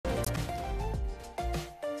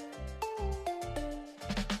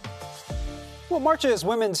Well, March is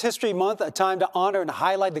Women's History Month, a time to honor and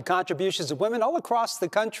highlight the contributions of women all across the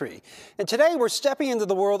country. And today we're stepping into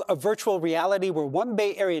the world of virtual reality, where one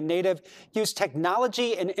Bay Area native used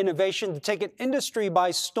technology and innovation to take an industry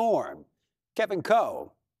by storm. Kevin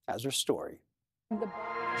Coe has her story.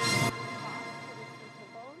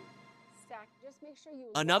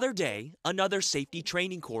 Another day, another safety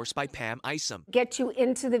training course by Pam Isom. Get you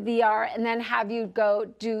into the VR and then have you go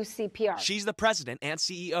do CPR. She's the president and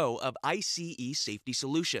CEO of ICE Safety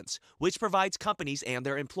Solutions, which provides companies and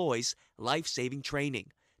their employees life-saving training.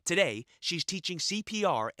 Today, she's teaching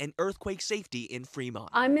CPR and earthquake safety in Fremont.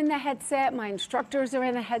 I'm in the headset, my instructors are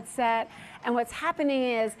in the headset, and what's happening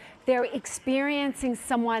is they're experiencing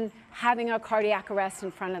someone having a cardiac arrest in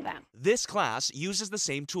front of them. This class uses the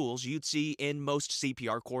same tools you'd see in most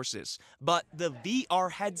CPR courses, but the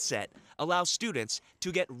VR headset allows students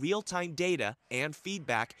to get real-time data and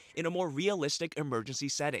feedback in a more realistic emergency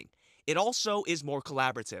setting. It also is more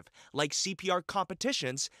collaborative, like CPR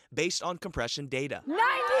competitions based on compression data. 97!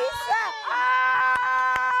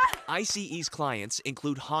 ICE's clients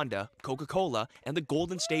include Honda, Coca-Cola, and the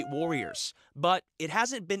Golden State Warriors. But it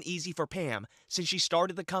hasn't been easy for Pam since she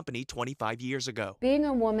started the company 25 years ago. Being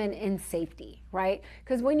a woman in safety, right?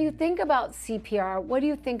 Because when you think about CPR, what do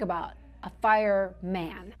you think about? A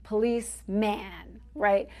fireman, policeman,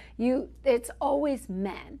 right? It's always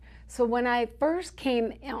men. So when I first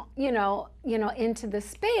came, into the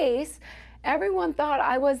space, everyone thought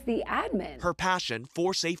I was the admin. Her passion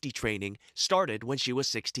for safety training started when she was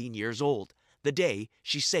 16 years old, the day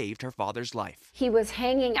she saved her father's life. He was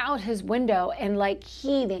hanging out his window and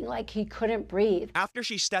heaving, like he couldn't breathe. After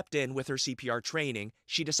she stepped in with her CPR training,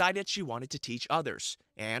 she decided she wanted to teach others,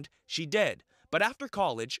 and she did. But after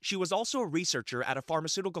college, she was also a researcher at a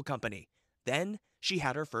pharmaceutical company. Then she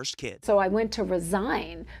had her first kid. So I went to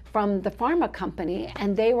resign from the pharma company,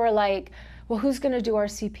 and they were like, well, who's going to do our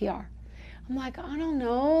CPR? I'm like, I don't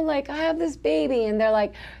know, I have this baby. And they're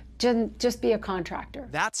like, just be a contractor.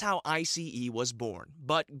 That's how ICE was born.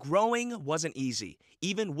 But growing wasn't easy,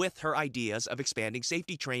 even with her ideas of expanding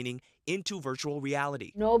safety training into virtual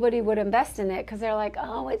reality. Nobody would invest in it because they're like,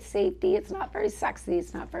 oh, it's safety, it's not very sexy,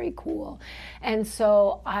 it's not very cool. And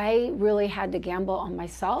so I really had to gamble on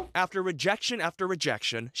myself. After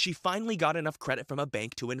rejection, she finally got enough credit from a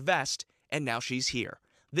bank to invest, and now she's here.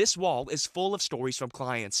 This wall is full of stories from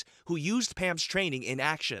clients who used Pam's training in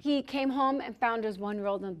action. He came home and found his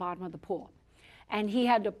 1-year-old in the bottom of the pool. And he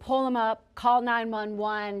had to pull him up, call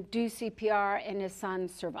 911, do CPR, and his son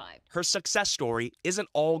survived. Her success story isn't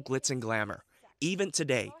all glitz and glamour. Even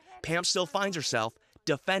today, Pam still finds herself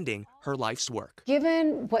defending her life's work.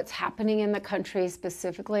 Given what's happening in the country,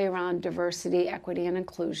 specifically around diversity, equity, and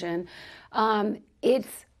inclusion,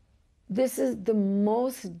 this is the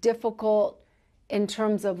most difficult in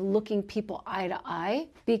terms of looking people eye to eye,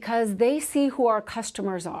 because they see who our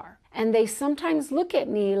customers are. And they sometimes look at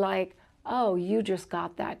me like, oh, you just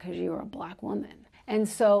got that because you're a Black woman. And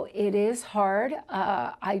so it is hard.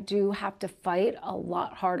 I do have to fight a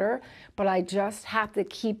lot harder, but I just have to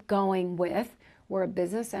keep going with, we're a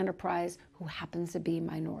business enterprise who happens to be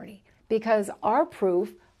minority. Because our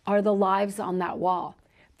proof are the lives on that wall.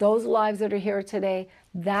 Those lives that are here today,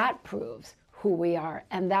 that proves who we are,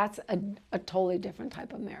 and that's a totally different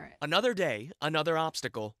type of merit. Another day, another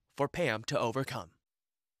obstacle for Pam to overcome.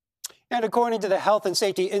 And according to the Health and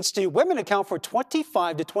Safety Institute, women account for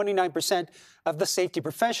 25 to 29% of the safety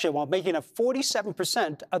profession, while making up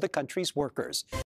 47% of the country's workers.